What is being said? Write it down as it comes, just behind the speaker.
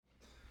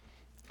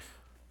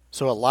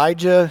So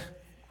Elijah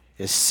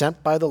is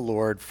sent by the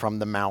Lord from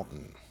the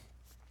mountain.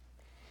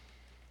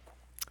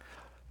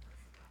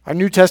 Our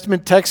New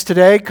Testament text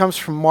today comes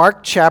from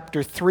Mark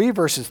chapter 3,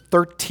 verses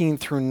 13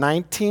 through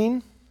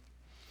 19.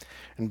 I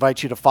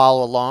invite you to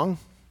follow along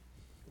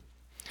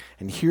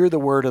and hear the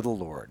word of the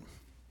Lord.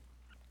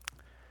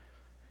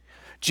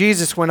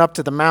 Jesus went up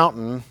to the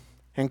mountain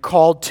and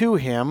called to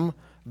him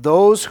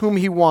those whom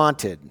he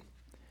wanted,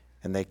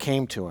 and they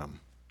came to him.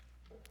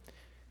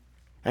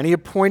 And he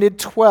appointed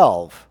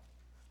 12,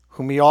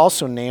 whom he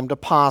also named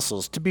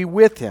apostles, to be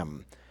with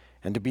him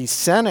and to be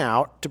sent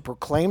out to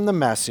proclaim the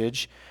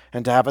message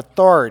and to have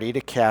authority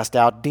to cast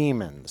out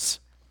demons.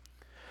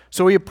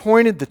 So he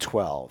appointed the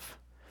 12,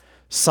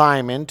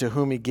 Simon, to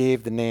whom he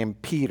gave the name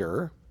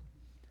Peter,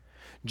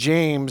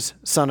 James,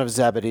 son of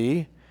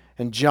Zebedee,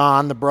 and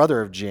John, the brother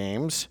of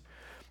James,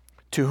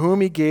 to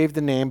whom he gave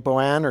the name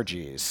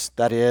Boanerges,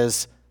 that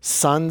is,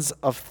 sons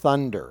of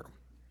thunder,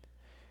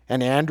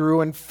 and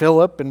Andrew and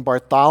Philip and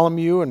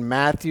Bartholomew and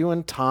Matthew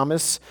and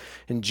Thomas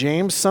and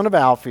James, son of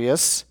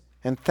Alphaeus,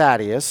 and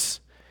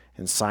Thaddeus,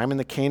 and Simon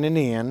the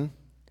Cananean,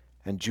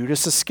 and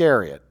Judas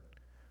Iscariot,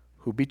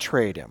 who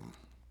betrayed him.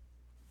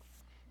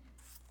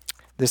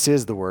 This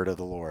is the word of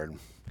the Lord.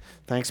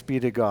 Thanks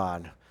be to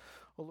God.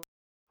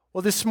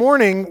 Well, this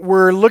morning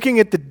we're looking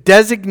at the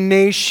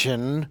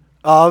designation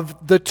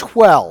of the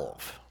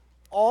 12.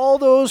 All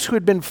those who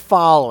had been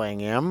following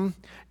him,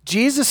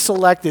 Jesus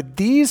selected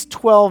these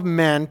 12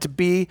 men to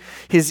be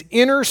his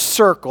inner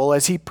circle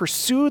as he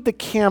pursued the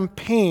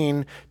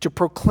campaign to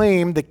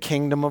proclaim the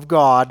kingdom of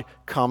God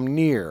come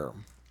near.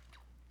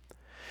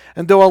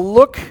 And though a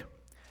look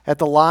at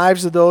the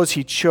lives of those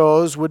he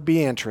chose would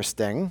be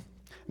interesting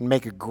and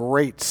make a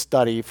great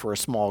study for a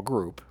small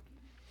group,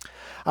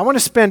 I want to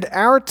spend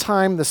our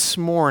time this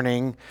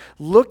morning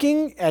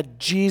looking at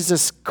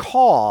Jesus'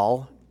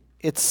 call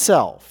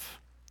itself.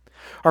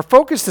 Our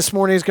focus this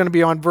morning is going to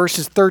be on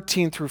verses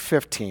 13 through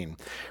 15.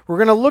 We're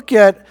going to look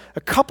at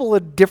a couple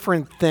of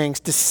different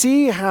things to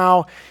see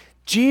how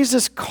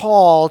Jesus'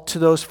 call to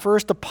those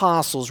first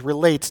apostles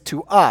relates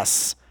to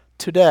us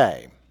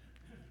today.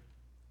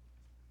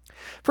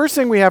 First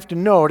thing we have to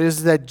note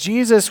is that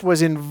Jesus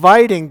was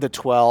inviting the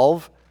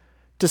 12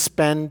 to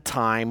spend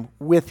time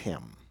with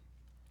him.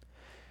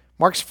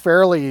 Mark's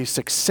fairly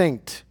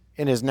succinct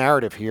in his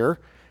narrative here.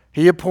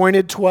 He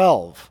appointed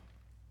 12.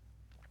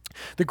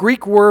 The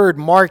Greek word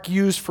Mark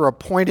used for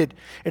appointed,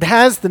 it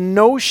has the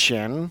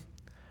notion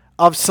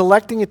of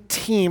selecting a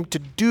team to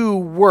do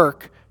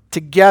work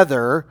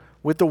together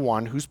with the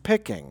one who's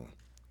picking.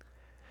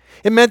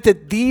 It meant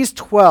that these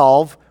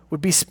 12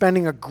 would be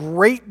spending a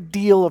great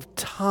deal of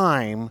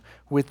time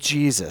with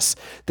Jesus.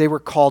 They were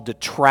called to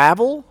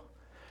travel,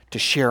 to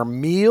share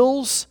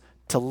meals,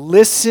 to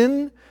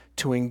listen,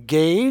 to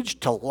engage,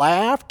 to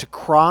laugh, to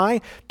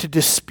cry, to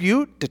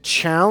dispute, to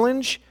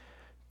challenge,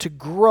 to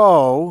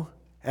grow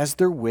as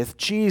they're with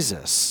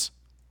Jesus.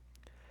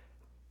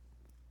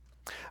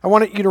 I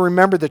want you to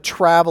remember the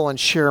travel and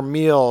share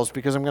meals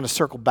because I'm going to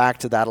circle back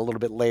to that a little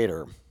bit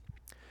later.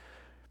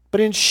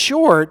 But in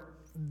short,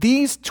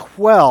 these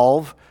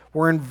 12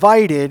 were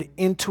invited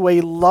into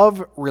a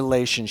love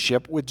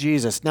relationship with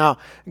Jesus. Now,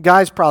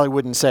 guys probably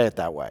wouldn't say it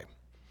that way.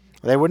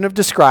 They wouldn't have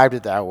described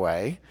it that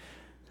way.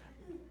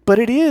 But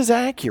it is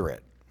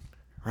accurate,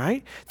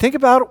 right? Think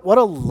about what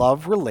a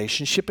love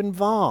relationship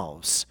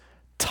involves.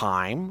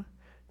 Time,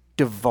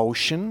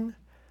 devotion,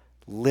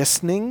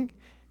 listening,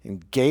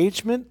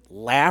 engagement,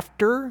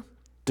 laughter,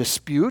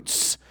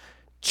 disputes,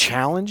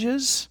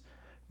 challenges,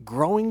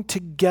 growing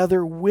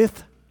together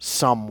with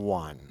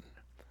someone.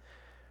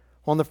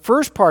 Well, in the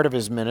first part of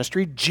his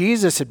ministry,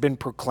 Jesus had been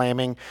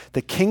proclaiming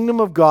the kingdom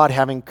of God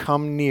having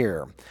come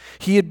near.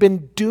 He had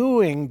been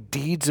doing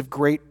deeds of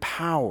great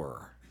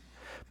power.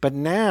 But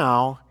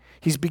now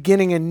he's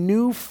beginning a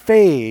new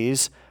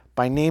phase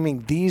by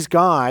naming these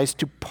guys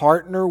to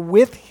partner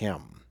with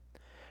him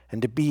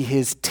and to be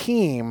his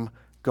team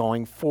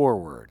going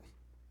forward.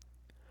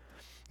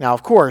 Now,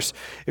 of course,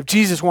 if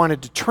Jesus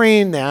wanted to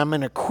train them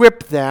and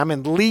equip them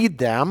and lead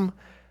them,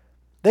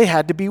 they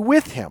had to be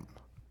with him,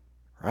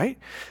 right?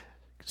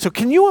 So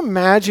can you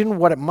imagine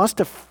what it must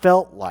have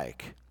felt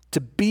like to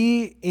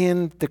be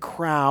in the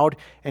crowd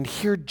and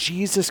hear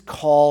Jesus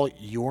call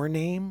your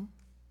name?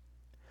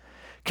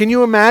 Can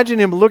you imagine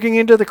him looking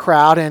into the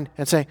crowd and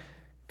saying,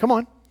 come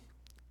on,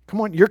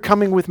 you're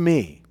coming with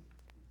me.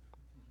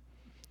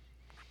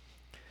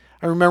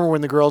 I remember when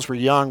the girls were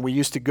young, we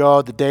used to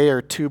go the day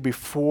or two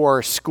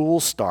before school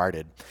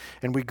started,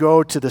 and we'd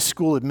go to the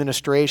school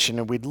administration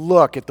and we'd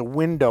look at the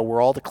window where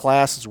all the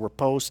classes were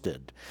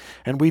posted,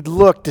 and we'd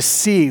look to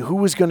see who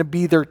was going to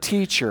be their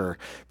teacher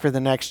for the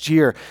next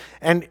year.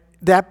 And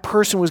that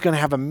person was going to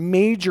have a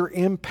major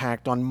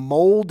impact on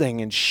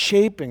molding and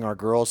shaping our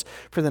girls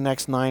for the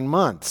next 9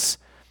 months.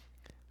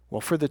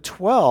 Well, for the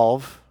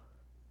 12,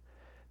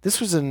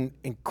 this was an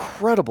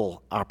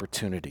incredible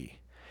opportunity.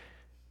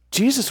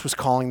 Jesus was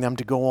calling them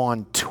to go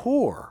on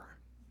tour.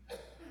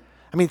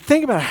 I mean,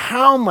 think about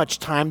how much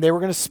time they were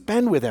going to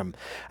spend with him.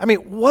 I mean,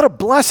 what a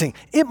blessing.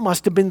 It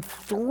must have been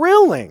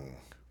thrilling,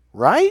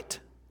 right?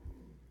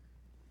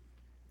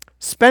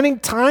 Spending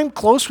time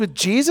close with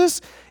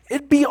Jesus,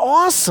 it'd be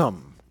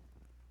awesome,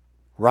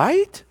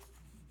 right?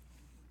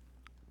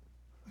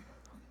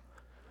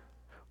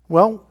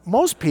 Well,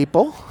 most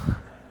people,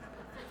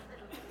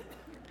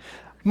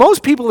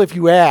 if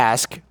you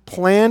ask,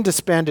 plan to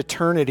spend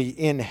eternity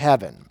in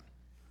heaven.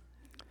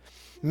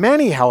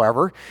 Many,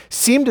 however,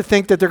 seem to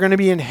think that they're going to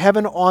be in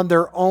heaven on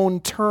their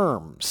own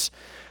terms.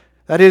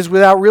 That is,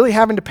 without really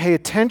having to pay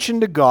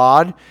attention to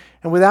God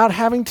and without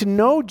having to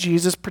know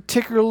Jesus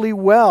particularly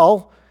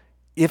well,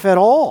 if at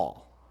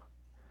all.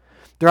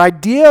 Their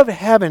idea of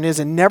heaven is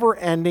a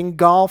never-ending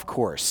golf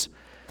course.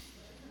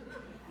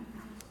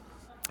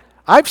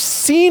 I've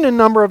seen a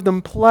number of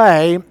them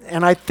play,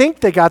 and I think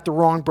they got the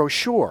wrong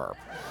brochure.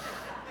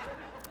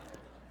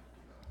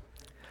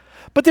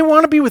 But they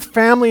want to be with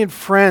family and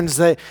friends.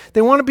 They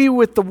want to be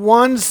with the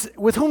ones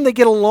with whom they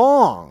get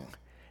along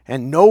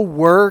and no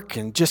work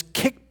and just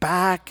kick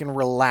back and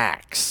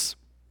relax.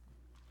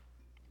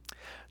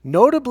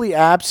 Notably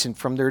absent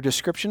from their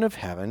description of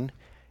heaven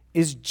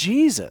is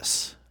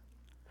Jesus.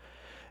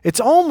 It's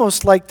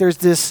almost like there's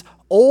this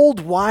old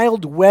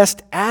Wild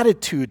West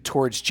attitude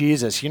towards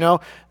Jesus. You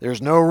know,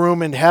 there's no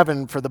room in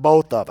heaven for the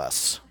both of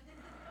us.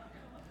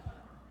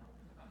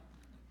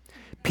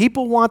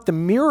 People want the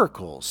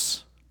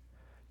miracles,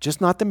 just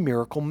not the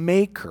miracle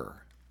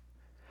maker.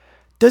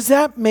 Does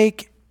that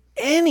make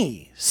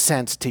any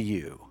sense to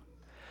you?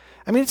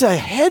 I mean, it's a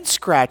head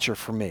scratcher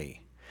for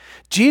me.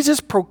 Jesus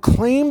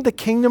proclaimed the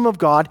kingdom of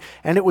God,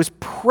 and it was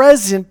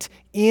present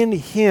in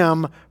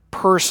him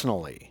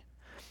personally.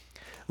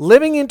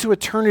 Living into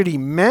eternity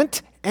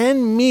meant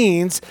and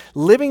means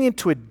living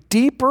into a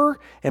deeper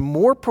and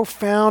more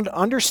profound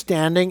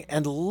understanding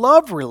and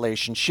love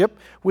relationship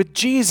with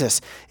Jesus.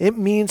 It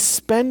means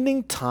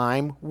spending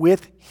time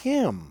with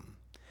him.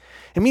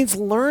 It means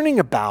learning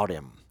about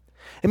him.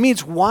 It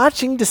means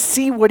watching to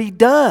see what he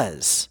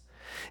does.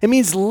 It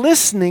means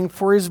listening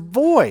for his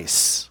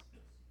voice.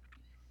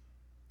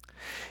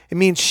 It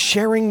means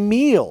sharing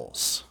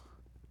meals,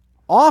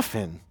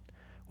 often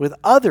with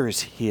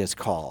others he has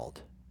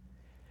called.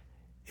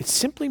 It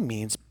simply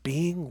means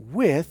being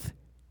with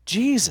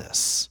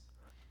Jesus.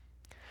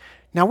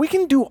 Now, we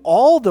can do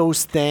all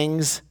those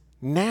things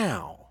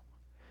now.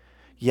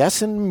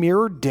 Yes, in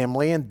mirror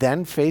dimly and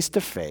then face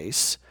to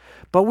face,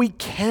 but we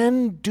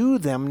can do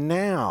them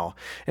now.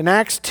 In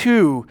Acts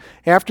 2,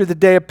 after the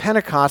day of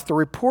Pentecost, the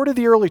report of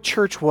the early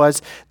church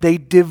was they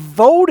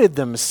devoted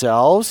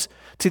themselves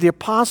to the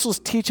apostles'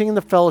 teaching and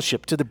the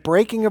fellowship, to the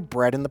breaking of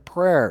bread and the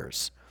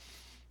prayers.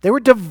 They were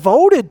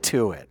devoted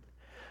to it,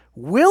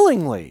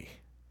 willingly,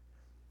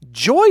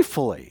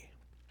 joyfully.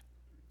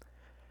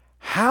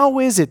 How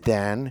is it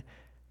then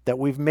that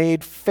we've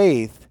made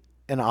faith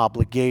an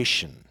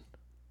obligation?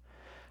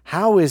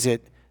 How is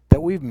it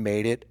that we've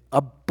made it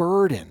a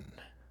burden?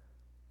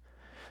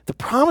 The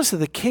promise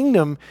of the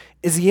kingdom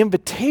is the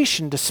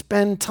invitation to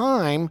spend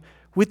time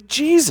with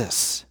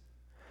Jesus.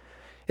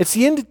 It's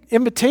the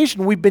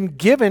invitation we've been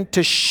given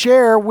to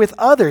share with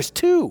others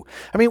too.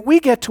 I mean, we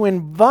get to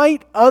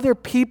invite other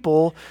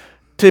people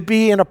to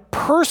be in a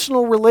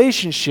personal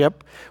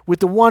relationship with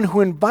the one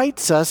who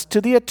invites us to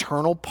the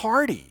eternal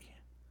party.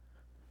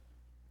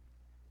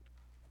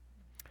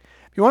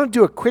 If you want to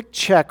do a quick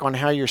check on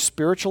how your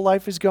spiritual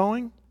life is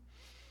going,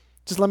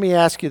 just let me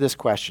ask you this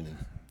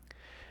question.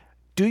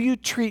 Do you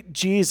treat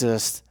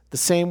Jesus the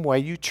same way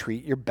you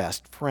treat your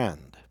best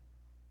friend?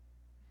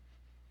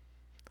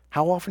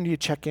 How often do you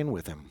check in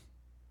with him?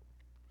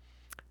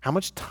 How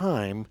much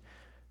time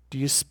do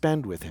you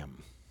spend with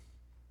him?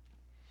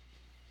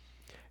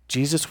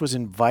 Jesus was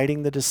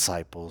inviting the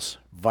disciples,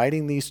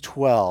 inviting these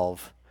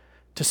 12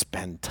 to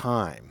spend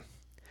time.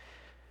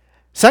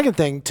 Second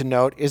thing to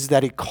note is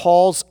that he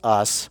calls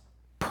us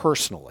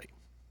personally.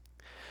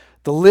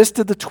 The list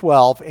of the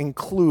 12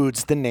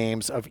 includes the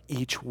names of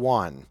each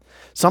one.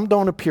 Some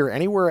don't appear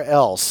anywhere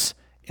else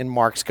in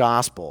Mark's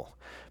gospel.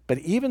 But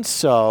even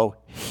so,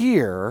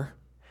 here,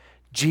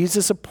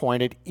 Jesus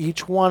appointed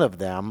each one of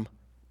them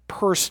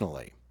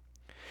personally.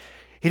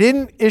 He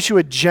didn't issue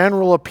a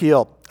general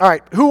appeal. All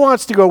right, who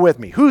wants to go with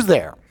me? Who's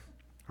there?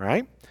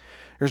 Right?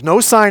 There's no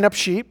sign-up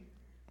sheet.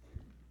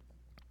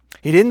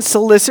 He didn't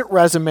solicit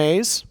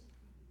resumes.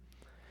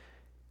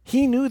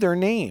 He knew their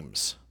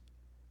names.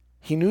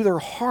 He knew their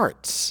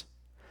hearts.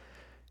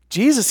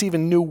 Jesus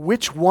even knew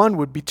which one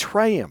would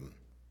betray him.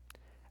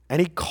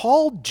 And he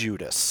called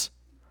Judas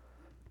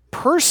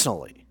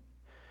personally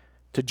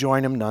to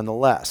join him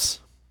nonetheless.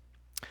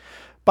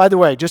 By the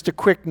way, just a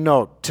quick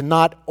note, to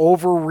not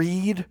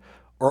overread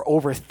or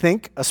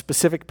overthink a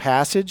specific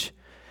passage,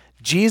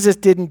 Jesus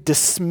didn't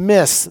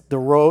dismiss the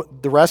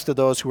rest of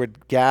those who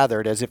had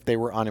gathered as if they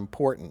were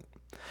unimportant.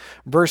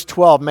 Verse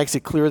 12 makes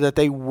it clear that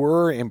they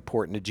were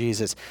important to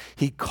Jesus.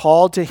 He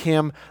called to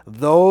him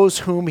those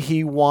whom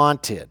he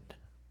wanted,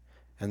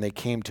 and they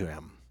came to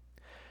him.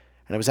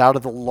 And it was out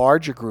of the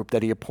larger group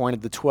that he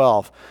appointed the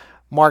 12.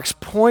 Mark's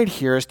point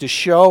here is to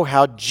show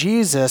how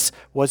Jesus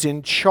was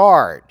in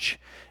charge.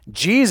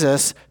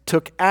 Jesus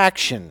took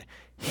action.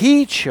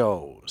 He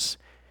chose.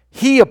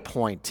 He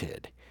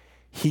appointed,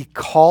 He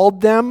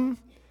called them,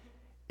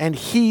 and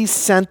He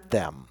sent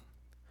them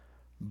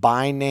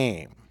by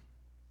name.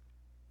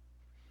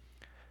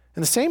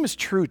 And the same is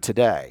true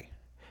today.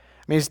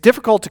 I mean, it's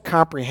difficult to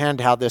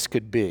comprehend how this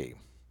could be.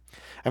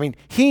 I mean,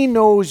 He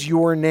knows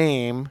your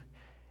name,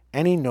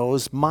 and He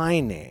knows my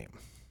name.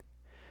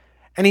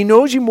 And He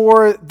knows you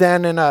more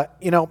than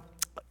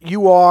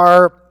you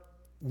are,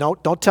 no,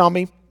 don't tell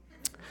me.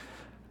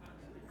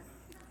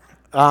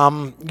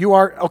 You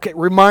are, okay,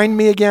 remind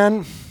me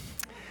again.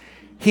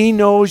 He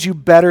knows you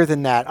better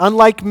than that.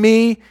 Unlike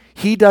me,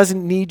 He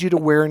doesn't need you to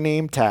wear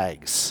name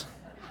tags.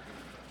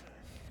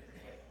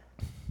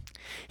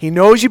 He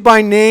knows you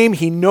by name.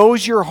 He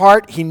knows your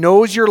heart. He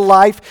knows your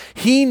life.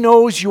 He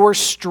knows your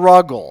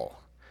struggle.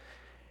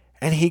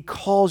 And He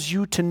calls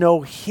you to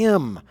know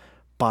Him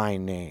by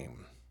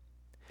name.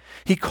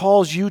 He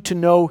calls you to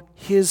know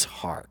His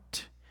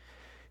heart.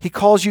 He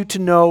calls you to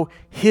know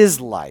His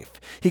life.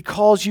 He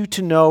calls you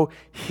to know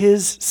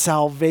His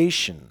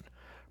salvation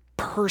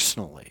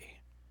personally.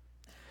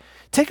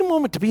 Take a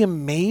moment to be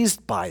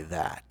amazed by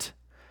that.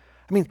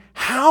 I mean,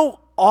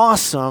 how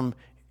awesome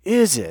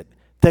is it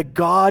that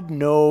God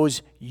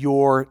knows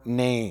your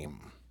name?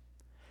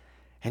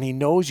 And He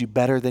knows you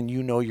better than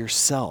you know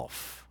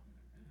yourself.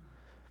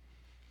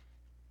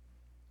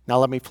 Now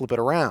let me flip it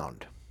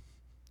around.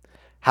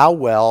 How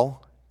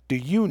well do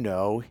you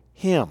know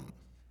Him?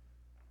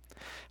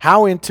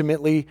 How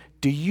intimately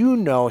do you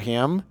know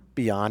Him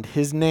beyond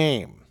His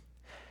name?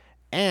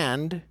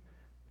 And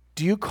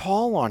do you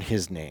call on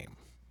His name?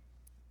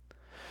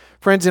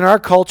 Friends, in our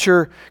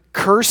culture,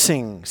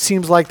 cursing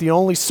seems like the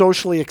only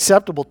socially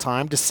acceptable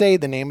time to say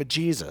the name of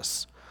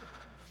Jesus.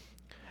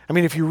 I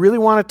mean, if you really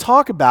want to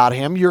talk about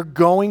Him, you're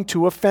going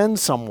to offend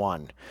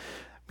someone.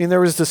 I mean,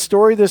 there was the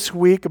story this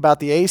week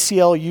about the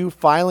ACLU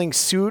filing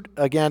suit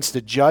against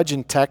a judge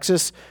in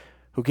Texas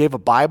who gave a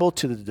Bible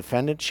to the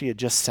defendant she had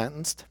just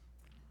sentenced.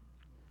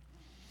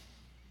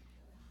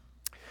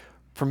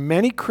 For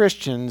many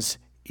Christians,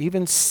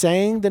 even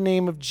saying the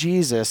name of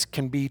Jesus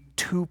can be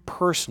too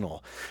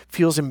personal,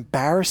 feels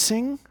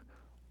embarrassing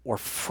or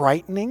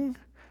frightening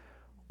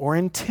or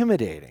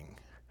intimidating.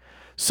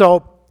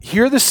 So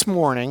here this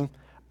morning,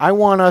 I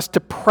want us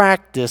to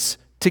practice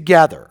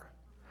together.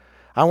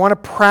 I want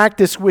to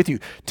practice with you.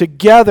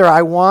 Together,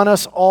 I want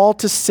us all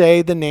to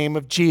say the name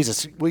of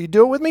Jesus. Will you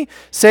do it with me?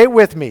 Say it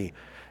with me.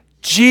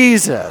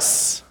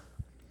 Jesus.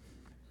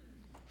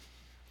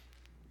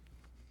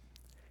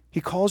 He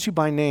calls you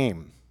by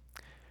name.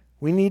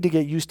 We need to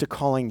get used to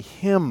calling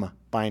Him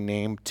by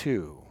name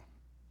too.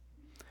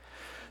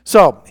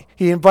 So,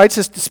 He invites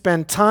us to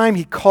spend time.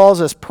 He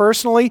calls us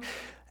personally.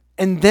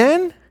 And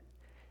then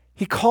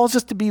He calls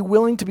us to be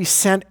willing to be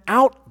sent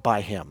out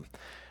by Him.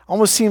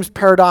 Almost seems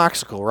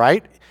paradoxical,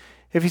 right?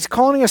 If He's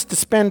calling us to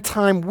spend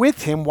time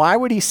with Him, why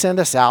would He send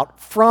us out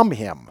from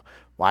Him?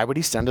 Why would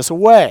He send us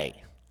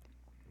away?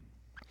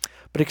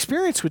 But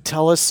experience would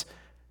tell us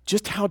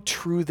just how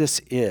true this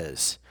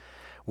is.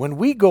 When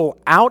we go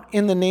out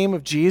in the name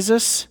of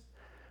Jesus,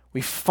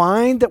 we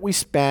find that we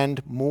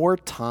spend more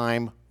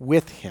time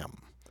with Him.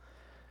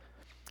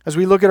 As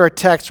we look at our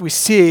text, we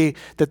see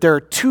that there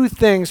are two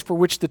things for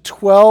which the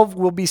 12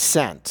 will be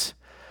sent.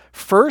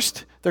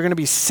 First, they're going to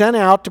be sent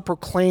out to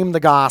proclaim the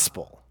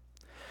gospel.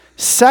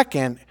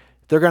 Second,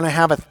 they're going to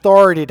have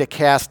authority to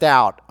cast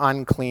out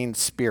unclean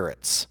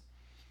spirits.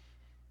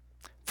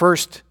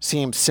 First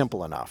seems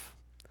simple enough.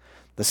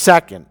 The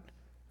second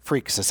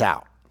freaks us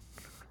out,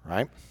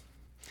 right?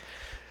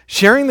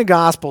 Sharing the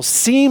gospel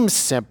seems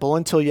simple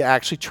until you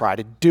actually try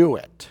to do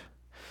it.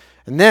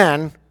 And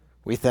then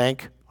we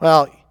think,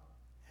 well,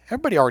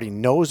 everybody already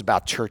knows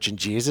about church and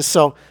Jesus,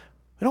 so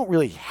we don't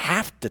really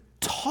have to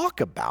talk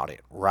about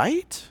it,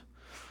 right?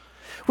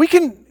 We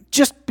can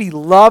just be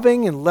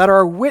loving and let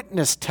our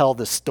witness tell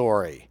the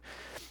story.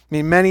 I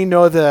mean, many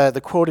know the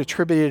quote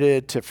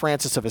attributed to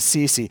Francis of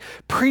Assisi,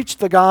 preach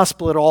the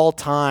gospel at all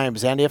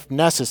times, and if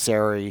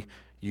necessary,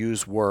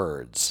 use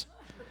words.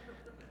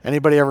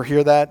 Anybody ever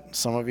hear that?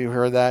 Some of you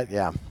heard that?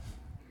 Yeah.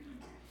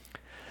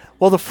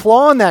 Well, the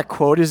flaw in that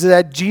quote is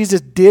that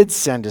Jesus did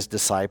send His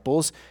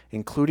disciples,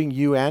 including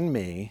you and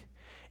me,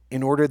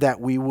 in order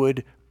that we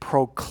would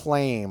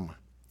proclaim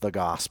the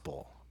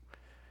gospel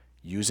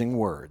using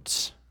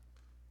words.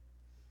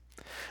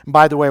 And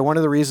by the way, one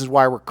of the reasons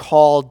why we're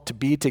called to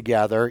be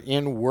together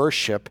in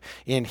worship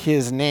in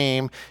His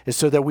name is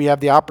so that we have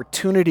the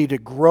opportunity to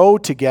grow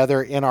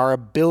together in our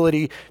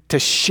ability to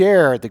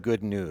share the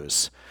good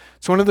news.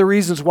 It's one of the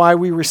reasons why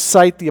we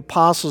recite the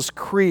Apostles'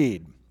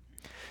 Creed.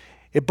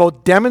 It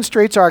both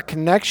demonstrates our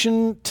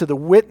connection to the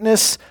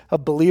witness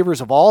of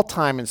believers of all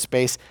time and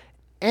space,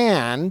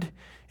 and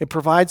it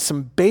provides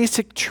some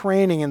basic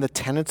training in the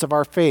tenets of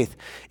our faith.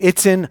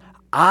 It's an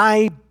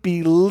I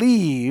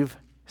believe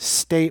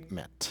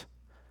statement.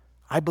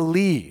 I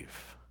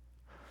believe.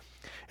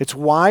 It's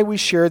why we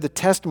share the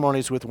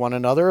testimonies with one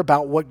another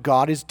about what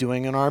God is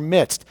doing in our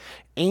midst.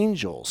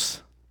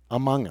 Angels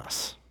among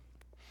us.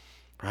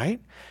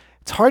 Right?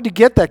 It's hard to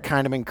get that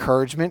kind of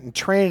encouragement and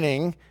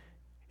training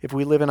if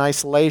we live in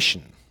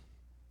isolation.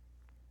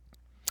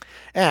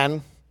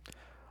 And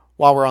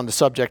while we're on the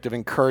subject of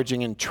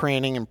encouraging and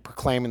training and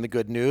proclaiming the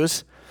good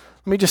news,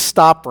 let me just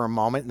stop for a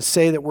moment and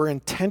say that we're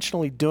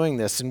intentionally doing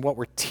this in what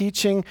we're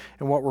teaching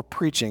and what we're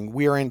preaching.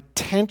 We are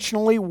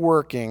intentionally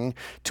working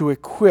to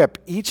equip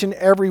each and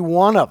every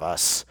one of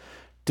us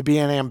to be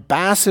an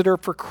ambassador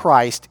for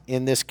Christ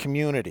in this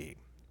community.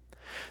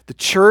 The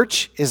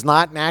church is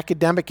not an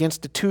academic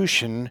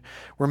institution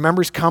where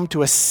members come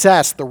to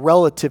assess the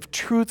relative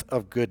truth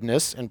of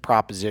goodness and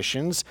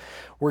propositions.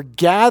 We're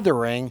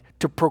gathering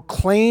to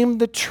proclaim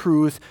the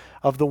truth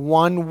of the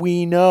one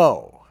we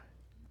know,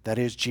 that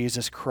is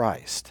Jesus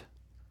Christ.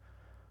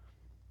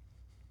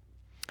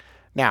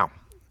 Now,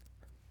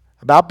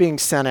 about being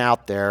sent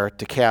out there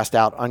to cast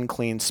out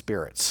unclean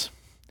spirits.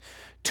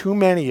 Too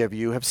many of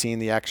you have seen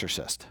The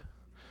Exorcist.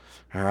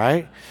 All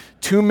right?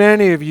 Too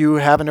many of you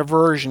have an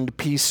aversion to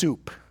pea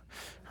soup.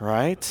 All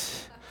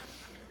right?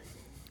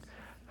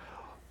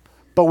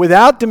 But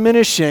without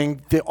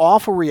diminishing the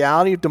awful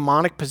reality of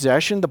demonic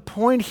possession, the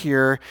point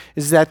here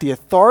is that the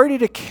authority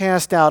to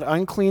cast out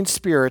unclean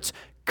spirits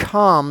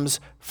comes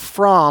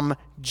from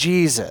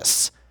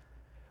Jesus,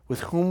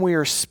 with whom we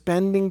are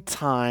spending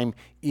time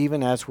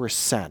even as we're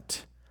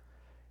sent.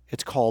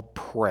 It's called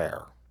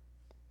prayer.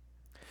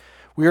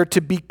 We are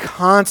to be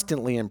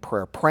constantly in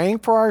prayer, praying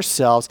for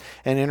ourselves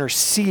and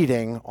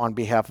interceding on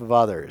behalf of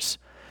others.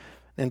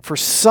 And for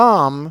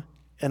some,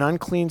 an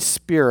unclean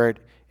spirit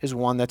is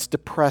one that's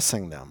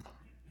depressing them.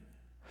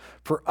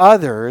 For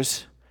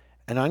others,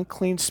 an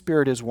unclean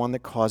spirit is one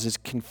that causes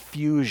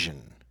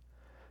confusion.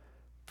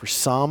 For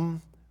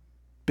some,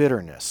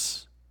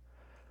 bitterness.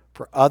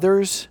 For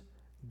others,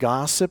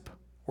 gossip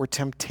or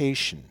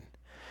temptation.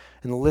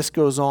 And the list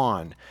goes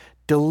on.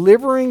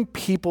 Delivering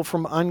people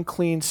from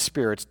unclean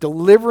spirits,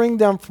 delivering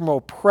them from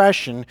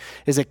oppression,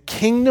 is a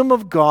kingdom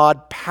of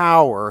God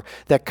power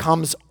that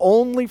comes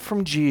only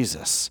from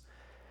Jesus.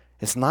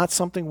 It's not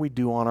something we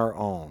do on our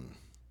own.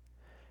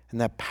 And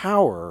that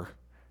power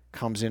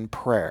comes in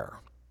prayer.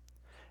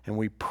 And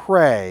we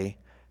pray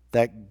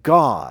that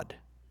God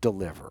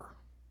deliver.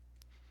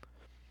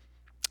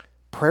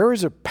 Prayer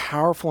is a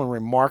powerful and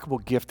remarkable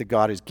gift that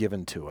God has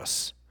given to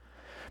us.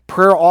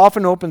 Prayer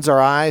often opens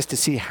our eyes to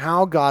see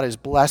how God is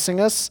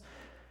blessing us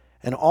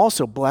and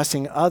also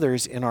blessing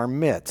others in our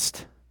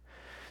midst.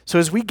 So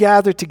as we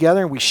gather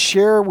together and we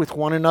share with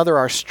one another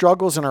our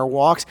struggles and our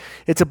walks,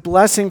 it's a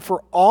blessing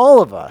for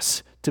all of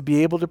us to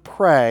be able to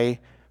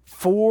pray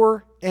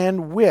for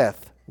and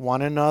with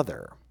one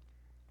another.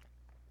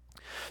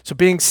 So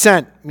being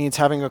sent means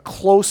having a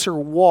closer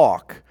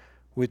walk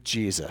with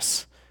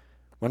Jesus.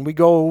 When we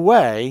go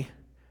away,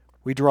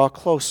 we draw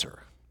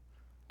closer.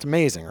 It's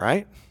amazing,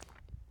 right?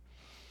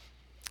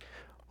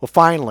 Well,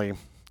 finally,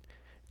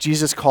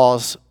 Jesus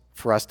calls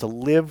for us to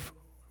live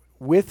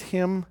with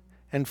him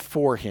and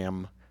for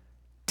him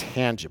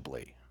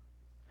tangibly.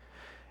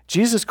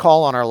 Jesus'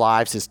 call on our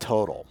lives is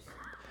total.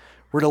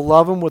 We're to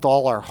love him with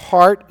all our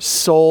heart,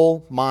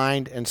 soul,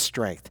 mind, and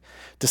strength.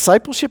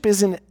 Discipleship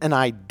isn't an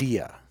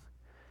idea.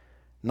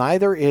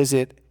 Neither is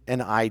it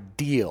an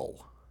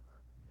ideal.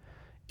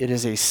 It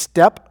is a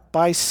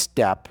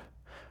step-by-step,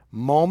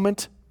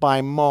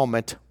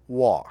 moment-by-moment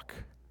walk.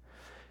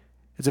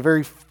 It's a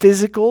very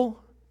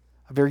physical,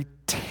 a very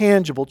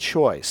tangible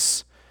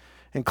choice.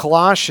 In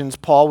Colossians,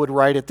 Paul would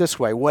write it this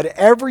way: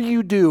 whatever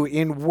you do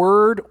in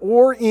word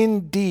or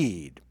in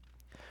deed,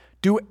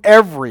 do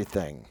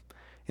everything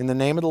in the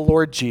name of the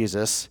Lord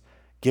Jesus,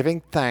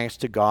 giving thanks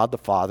to God the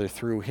Father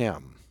through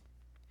him.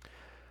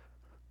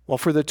 Well,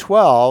 for the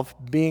 12,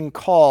 being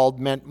called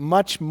meant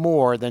much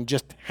more than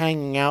just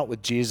hanging out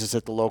with Jesus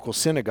at the local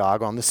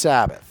synagogue on the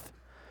Sabbath.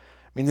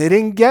 I mean, they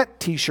didn't get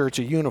t-shirts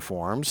or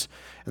uniforms,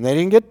 and they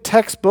didn't get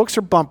textbooks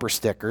or bumper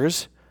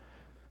stickers,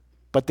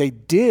 but they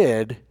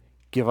did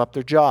give up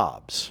their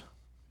jobs.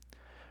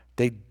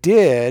 They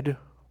did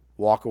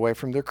walk away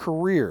from their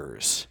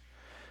careers.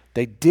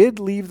 They did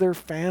leave their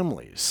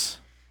families.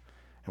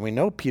 And we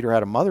know Peter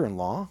had a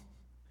mother-in-law,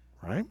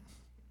 right?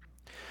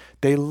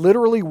 They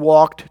literally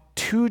walked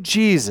to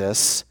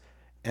Jesus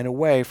and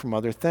away from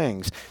other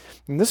things.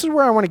 And this is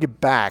where I want to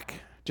get back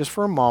just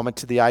for a moment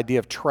to the idea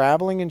of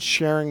traveling and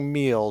sharing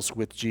meals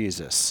with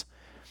Jesus.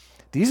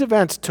 These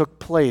events took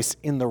place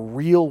in the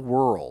real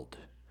world.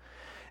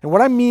 And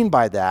what I mean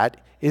by that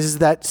is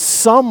that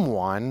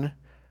someone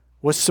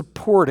was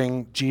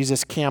supporting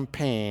Jesus'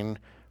 campaign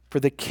for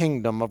the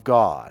kingdom of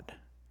God.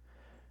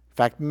 In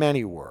fact,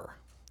 many were.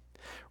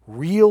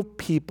 Real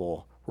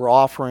people were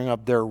offering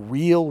up their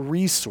real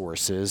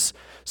resources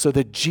so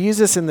that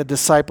Jesus and the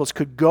disciples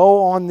could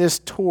go on this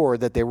tour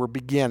that they were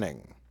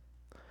beginning.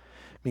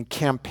 I mean,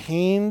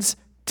 campaigns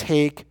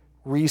take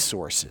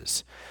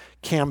resources.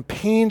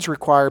 Campaigns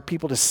require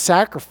people to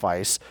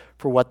sacrifice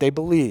for what they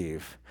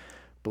believe.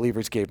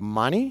 Believers gave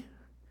money,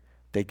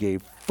 they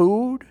gave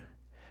food,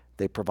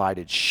 they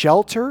provided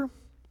shelter.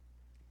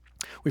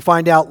 We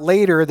find out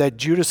later that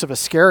Judas of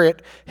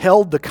Iscariot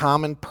held the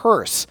common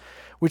purse,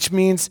 which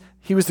means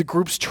he was the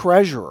group's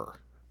treasurer,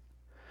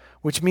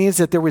 which means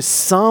that there was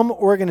some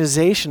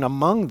organization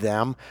among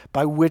them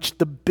by which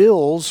the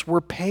bills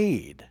were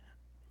paid.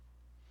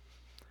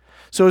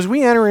 So as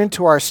we enter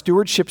into our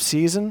stewardship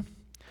season,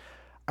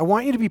 I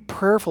want you to be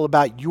prayerful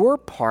about your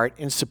part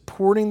in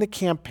supporting the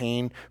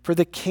campaign for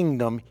the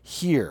kingdom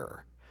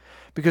here.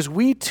 Because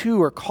we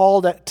too are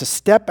called to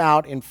step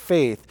out in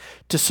faith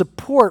to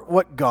support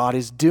what God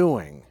is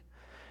doing.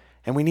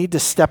 And we need to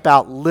step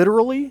out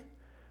literally,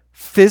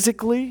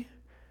 physically,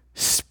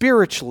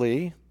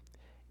 spiritually,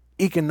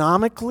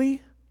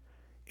 economically,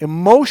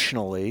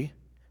 emotionally,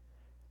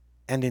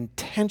 and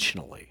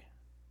intentionally.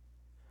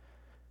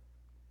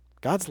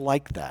 God's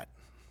like that.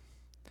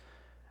 I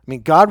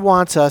mean, God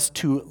wants us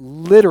to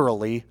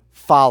literally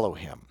follow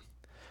him.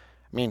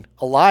 I mean,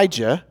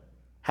 Elijah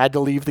had to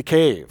leave the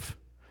cave.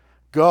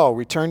 Go,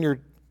 return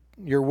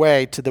your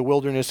way to the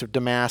wilderness of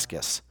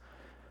Damascus.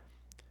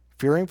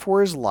 Fearing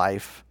for his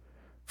life,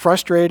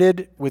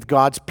 frustrated with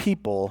God's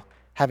people,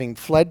 having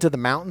fled to the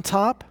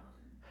mountaintop,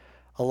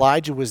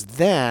 Elijah was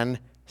then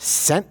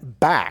sent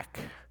back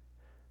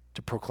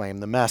to proclaim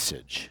the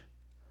message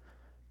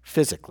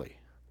physically.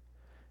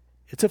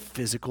 It's a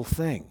physical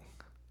thing.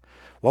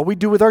 What we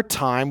do with our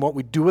time, what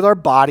we do with our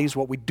bodies,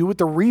 what we do with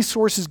the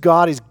resources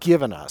God has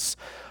given us,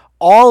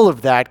 all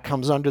of that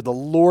comes under the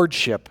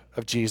lordship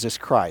of Jesus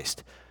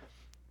Christ.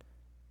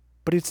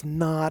 But it's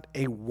not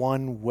a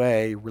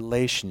one-way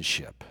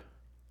relationship.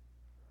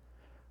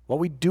 What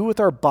we do with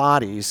our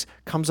bodies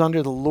comes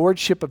under the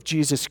lordship of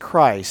Jesus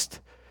Christ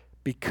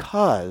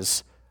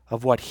because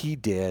of what he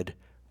did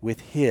with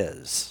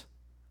his.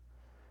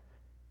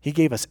 He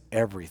gave us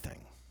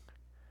everything,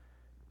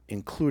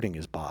 including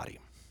his body.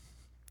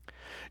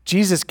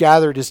 Jesus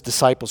gathered his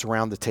disciples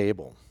around the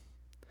table.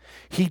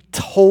 He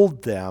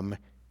told them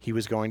he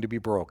was going to be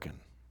broken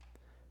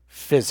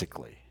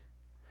physically.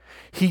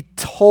 He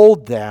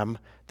told them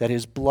that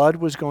his blood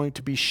was going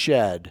to be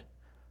shed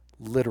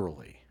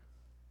literally.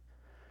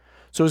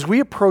 So as we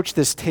approach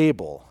this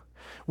table,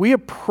 we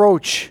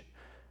approach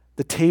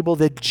the table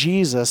that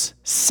Jesus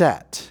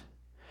set.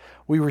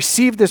 We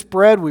receive this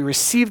bread, we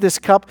receive this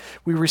cup,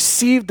 we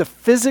receive the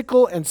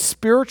physical and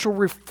spiritual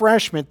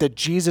refreshment that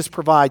Jesus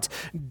provides.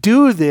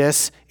 Do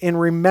this in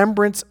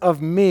remembrance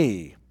of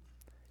me,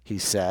 he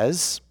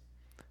says,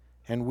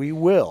 and we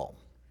will.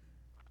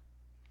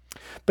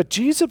 But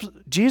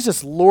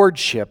Jesus'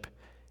 lordship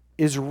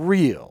is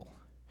real.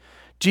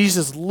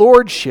 Jesus'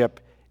 lordship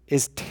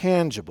is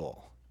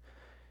tangible.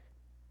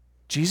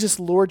 Jesus'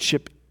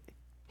 lordship,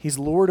 he's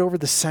Lord over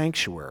the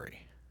sanctuary.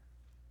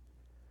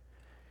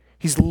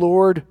 He's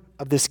Lord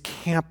of this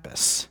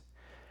campus.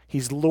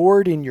 He's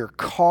Lord in your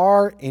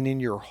car and in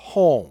your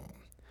home.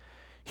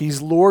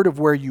 He's Lord of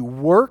where you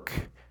work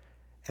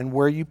and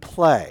where you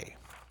play.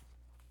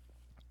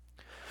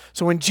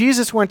 So when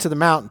Jesus went to the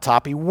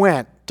mountaintop, he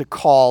went to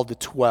call the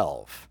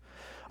 12.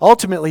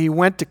 Ultimately, he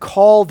went to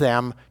call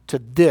them to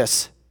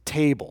this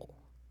table.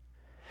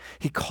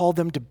 He called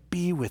them to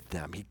be with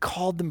them. He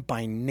called them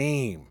by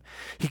name.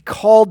 He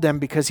called them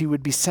because he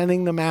would be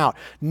sending them out,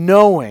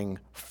 knowing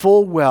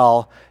full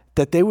well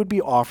that they would be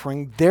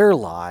offering their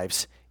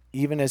lives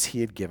even as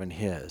he had given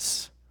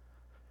his.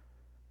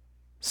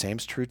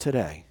 Same's true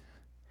today.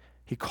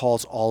 He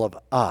calls all of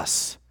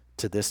us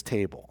to this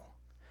table.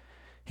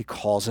 He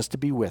calls us to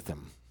be with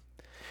him.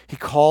 He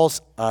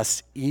calls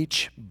us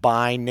each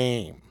by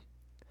name.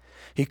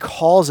 He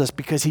calls us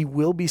because he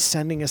will be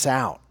sending us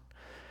out,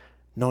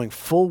 knowing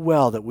full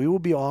well that we will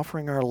be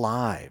offering our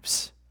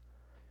lives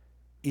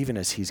even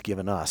as he's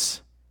given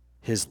us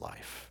his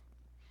life.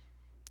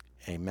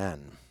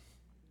 Amen.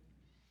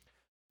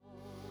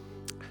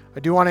 I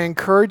do want to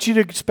encourage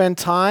you to spend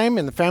time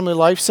in the Family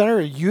Life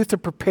Center. Youth are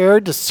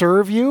prepared to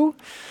serve you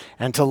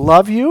and to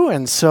love you.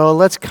 And so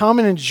let's come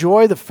and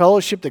enjoy the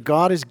fellowship that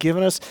God has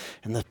given us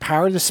and the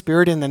power of the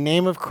Spirit in the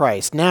name of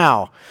Christ.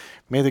 Now,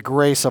 may the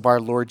grace of our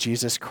Lord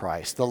Jesus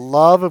Christ, the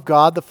love of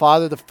God the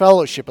Father, the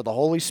fellowship of the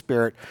Holy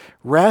Spirit,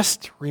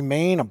 rest,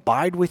 remain,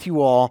 abide with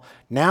you all,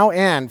 now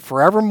and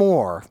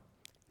forevermore.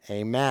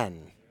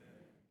 Amen.